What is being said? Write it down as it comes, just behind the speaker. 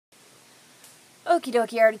Okie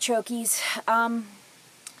dokie artichokies.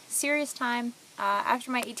 Serious time.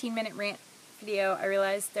 After my 18-minute rant video, I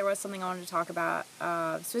realized there was something I wanted to talk about,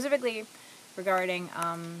 specifically regarding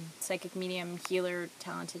psychic, medium, healer,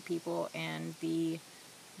 talented people, and the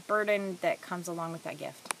burden that comes along with that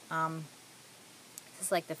gift. This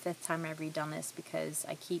is like the 5th time I've redone this because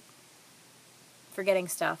I keep forgetting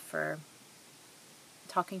stuff for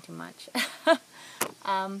talking too much.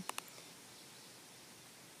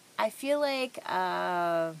 I feel like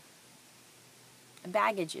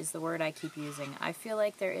baggage is the word I keep using. I feel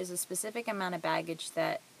like there is a specific amount of baggage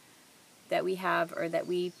that we have or that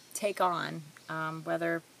we take on,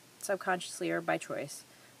 whether subconsciously or by choice,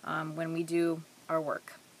 when we do our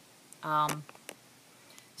work.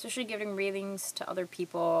 Especially giving readings to other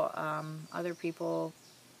people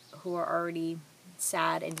who are already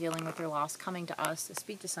sad and dealing with their loss, coming to us to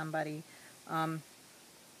speak to somebody.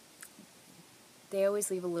 They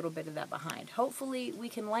always leave a little bit of that behind. Hopefully we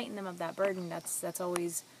can lighten them of that burden. That's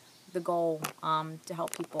always the goal, to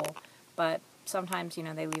help people. But sometimes, you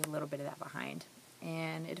know, they leave a little bit of that behind.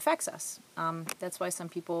 And it affects us. That's why some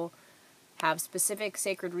people have specific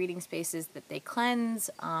sacred reading spaces that they cleanse.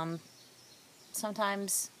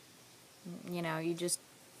 Sometimes, you know, you just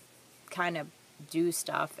kind of do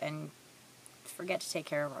stuff and forget to take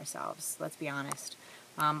care of ourselves. Let's be honest.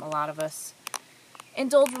 A lot of us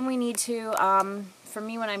indulge when we need to. For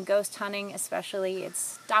me, when I'm ghost hunting especially,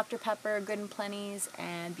 it's Dr. Pepper, Good and Plenty's,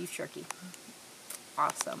 and beef jerky.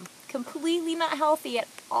 Awesome. Completely not healthy at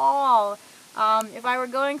all. If I were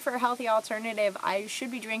going for a healthy alternative, I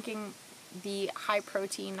should be drinking the high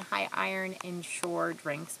protein, high iron Ensure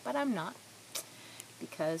drinks, but I'm not,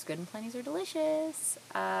 because Good and Plenty's are delicious.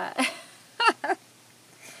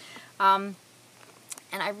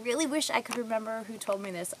 And I really wish I could remember who told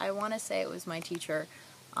me this. I want to say it was my teacher,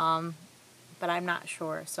 but I'm not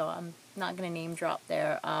sure, so I'm not going to name drop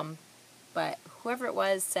there. But whoever it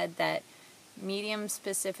was said that mediums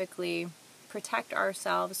specifically protect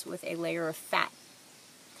ourselves with a layer of fat.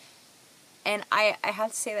 And I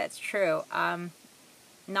have to say that's true.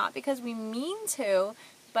 Not because we mean to,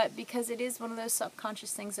 but because it is one of those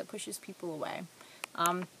subconscious things that pushes people away.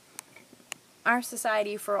 Our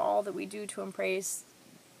society, for all that we do to embrace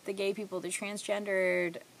the gay people, the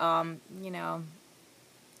transgendered, you know,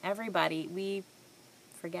 everybody, we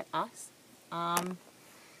forget us.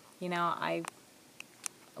 You know, I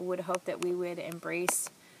would hope that we would embrace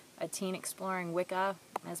a teen exploring Wicca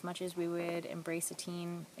as much as we would embrace a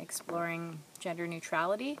teen exploring gender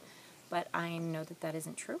neutrality, but I know that that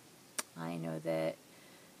isn't true. I know that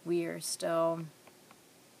we are still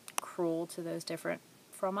cruel to those different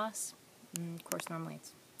from us. Of course, normally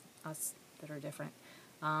it's us that are different.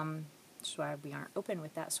 Which is why we aren't open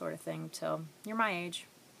with that sort of thing till you're my age.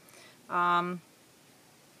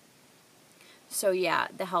 So yeah,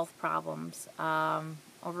 the health problems,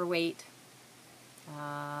 overweight,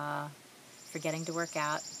 forgetting to work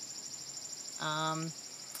out,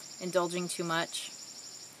 indulging too much,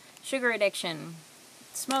 sugar addiction,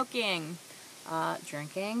 smoking,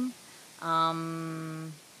 drinking,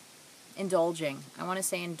 indulging. I want to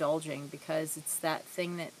say indulging because it's that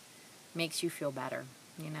thing that makes you feel better.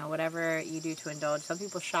 You know, whatever you do to indulge. Some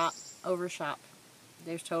people shop, overshop.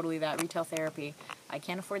 There's totally that. Retail therapy. I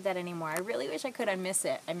can't afford that anymore. I really wish I could. I miss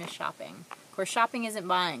it. I miss shopping. Of course, shopping isn't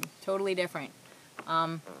buying. Totally different.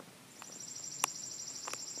 I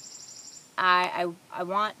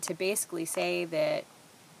want to basically say that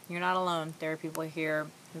you're not alone. There are people here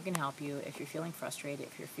who can help you if you're feeling frustrated,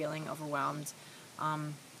 if you're feeling overwhelmed,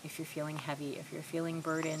 if you're feeling heavy, if you're feeling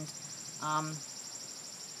burdened.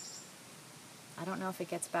 I don't know if it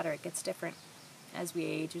gets better. It gets different as we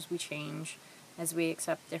age, as we change, as we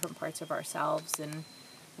accept different parts of ourselves and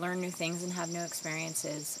learn new things and have new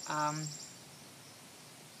experiences.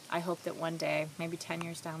 I hope that one day, maybe 10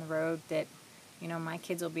 years down the road, that, you know, my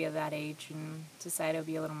kids will be of that age and society will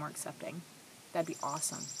be a little more accepting. That'd be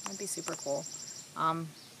awesome. That'd be super cool.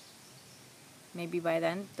 Maybe by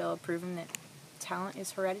then they'll have proven that talent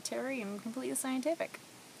is hereditary and completely scientific.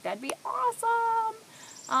 That'd be awesome.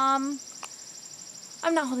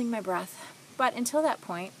 I'm not holding my breath, but until that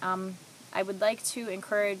point, I would like to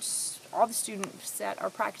encourage all the students that are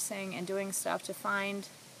practicing and doing stuff to find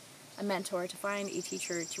a mentor, to find a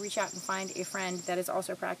teacher, to reach out and find a friend that is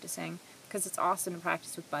also practicing, because it's awesome to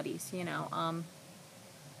practice with buddies, you know,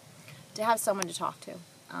 to have someone to talk to,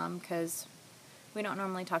 because we don't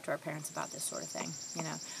normally talk to our parents about this sort of thing, you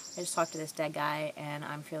know. I just talked to this dead guy, and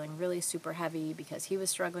I'm feeling really super heavy because he was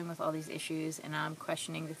struggling with all these issues, and I'm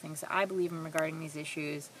questioning the things that I believe in regarding these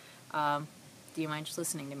issues. Do you mind just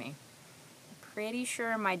listening to me? I'm pretty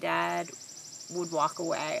sure my dad would walk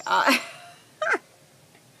away.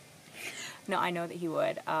 No, I know that he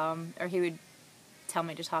would. Or he would tell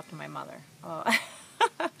me to talk to my mother.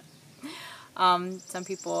 Some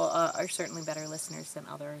people are certainly better listeners than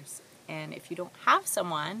others. And if you don't have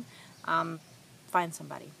someone, find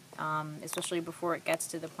somebody. Especially before it gets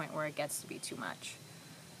to the point where it gets to be too much.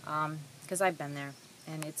 Because I've been there,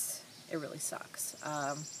 and it really sucks.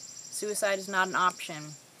 Suicide is not an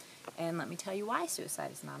option. And let me tell you why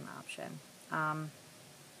suicide is not an option.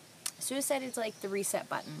 Suicide is like the reset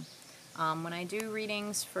button. When I do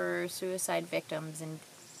readings for suicide victims, and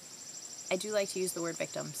I do like to use the word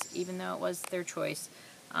victims, even though it was their choice,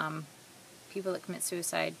 people that commit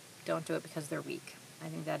suicide don't do it because they're weak. I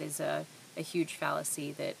think that is a huge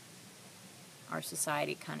fallacy that our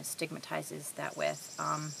society kind of stigmatizes that with.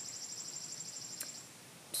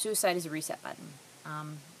 Suicide is a reset button.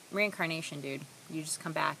 Reincarnation, dude. You just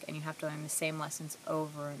come back and you have to learn the same lessons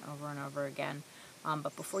over and over and over again.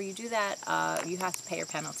 But before you do that, you have to pay your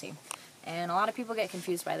penalty. And a lot of people get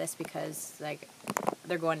confused by this because, like,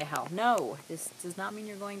 they're going to hell. No, this does not mean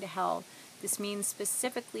you're going to hell. This means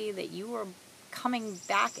specifically that you are coming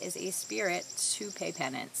back as a spirit to pay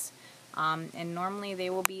penance. And normally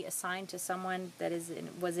they will be assigned to someone that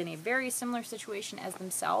was in a very similar situation as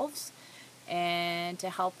themselves, and to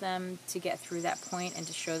help them to get through that point and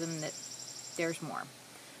to show them that there's more.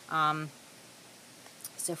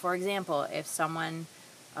 So for example, if someone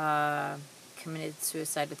committed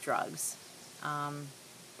suicide with drugs,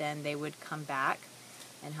 then they would come back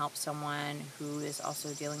and help someone who is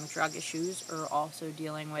also dealing with drug issues or also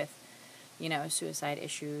dealing with, suicide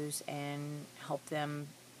issues, and help them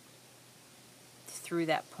through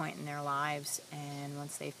that point in their lives. And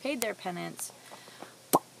once they've paid their penance,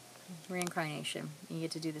 reincarnation. You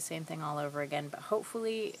get to do the same thing all over again, but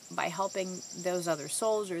hopefully by helping those other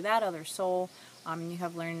souls or that other soul, you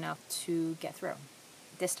have learned enough to get through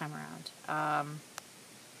this time around.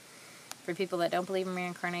 For people that don't believe in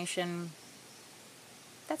reincarnation,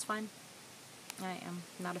 that's fine. I am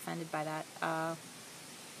not offended by that.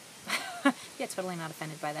 Yeah, totally not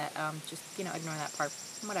offended by that. Just, ignore that part.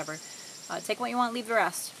 Whatever. Take what you want, leave the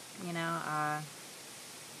rest.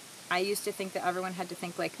 I used to think that everyone had to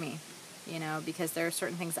think like me, because there are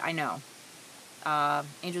certain things I know.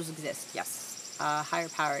 Angels exist, yes. Higher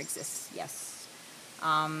power exists, yes.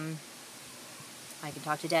 I can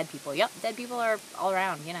talk to dead people. Yep, dead people are all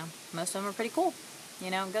around, Most of them are pretty cool.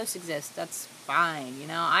 Ghosts exist, that's fine.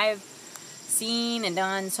 I've seen and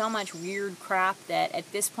done so much weird crap that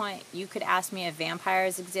at this point you could ask me if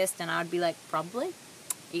vampires exist and I would be like, probably.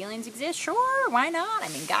 Aliens exist? Sure, why not? I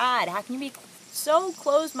mean, God, how can you be so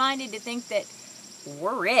closed-minded to think that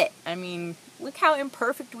we're it? I mean, look how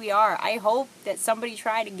imperfect we are. I hope that somebody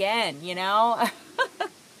tried again,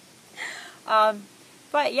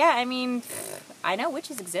 But yeah, I mean, I know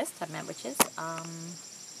witches exist. I've met witches.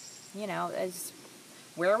 As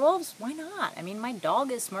werewolves, why not? I mean, my dog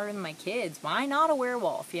is smarter than my kids. Why not a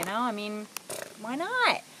werewolf, I mean, why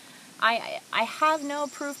not? I have no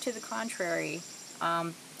proof to the contrary,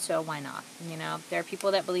 so why not? There are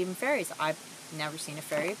people that believe in fairies. I've never seen a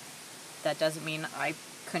fairy. That doesn't mean I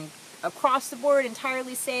couldn't, across the board,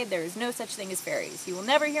 entirely say there is no such thing as fairies. You will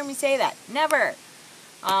never hear me say that. Never.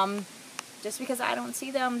 Just because I don't see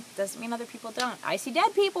them doesn't mean other people don't. I see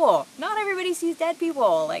dead people. Not everybody sees dead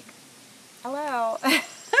people. Like, hello.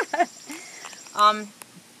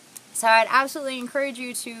 So I'd absolutely encourage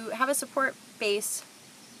you to have a support base,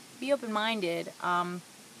 be open-minded, and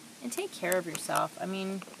take care of yourself. I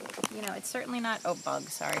mean, it's certainly not,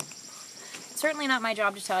 bugs, sorry. It's certainly not my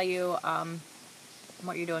job to tell you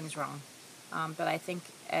what you're doing is wrong. But I think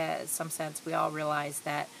in some sense we all realize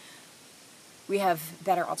that we have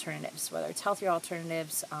better alternatives, whether it's healthier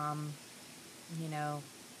alternatives, God,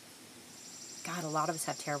 a lot of us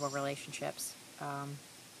have terrible relationships.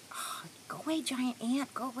 Go away, giant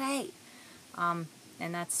ant, go away. And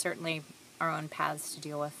that's certainly our own paths to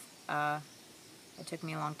deal with. It took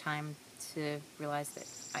me a long time to realize that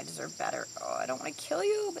I deserve better. Oh, I don't want to kill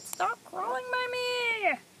you, but stop crawling by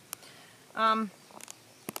me.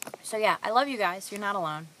 So yeah, I love you guys. You're not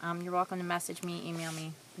alone. You're welcome to message me, email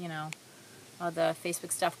me, the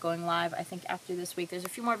Facebook stuff going live. I think after this week, there's a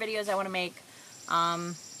few more videos I want to make.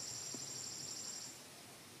 I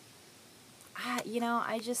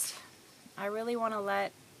really want to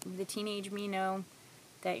let the teenage me know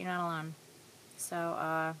that you're not alone. So,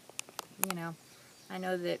 I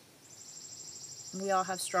know that we all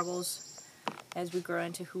have struggles as we grow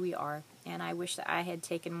into who we are, and I wish that I had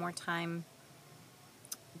taken more time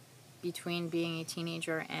between being a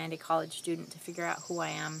teenager and a college student to figure out who I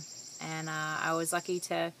am. And I was lucky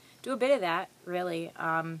to do a bit of that, really,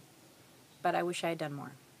 but I wish I had done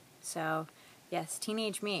more. So, yes,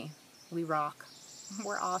 teenage me, We rock.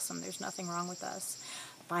 We're awesome. There's nothing wrong with us.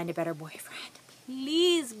 Find a better boyfriend.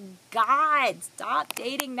 Please, God, stop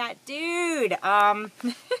dating that dude.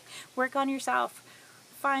 Work on yourself.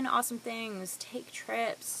 Find awesome things. Take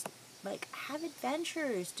trips. Like, have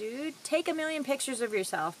adventures, dude. Take 1,000,000 pictures of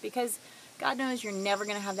yourself, because God knows you're never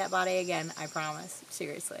going to have that body again. I promise.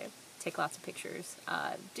 Seriously. Take lots of pictures.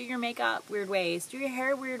 Do your makeup weird ways. Do your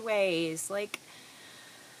hair weird ways. Like,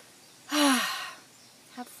 have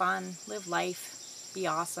fun. Live life. Be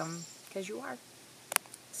awesome. Because you are.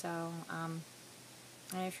 So, and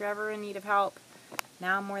if you're ever in need of help,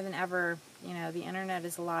 now more than ever, you know, the internet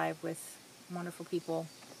is alive with wonderful people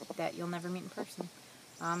that you'll never meet in person.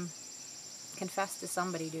 Confess to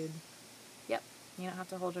somebody, dude. Yep. You don't have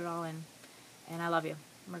to hold it all in. And I love you.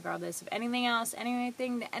 Regardless of anything else,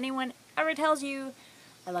 anything that anyone ever tells you,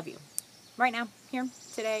 I love you. Right now, here,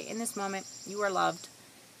 today, in this moment, you are loved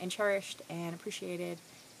and cherished and appreciated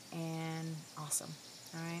and awesome.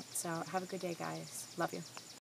 Alright? So have a good day, guys. Love you.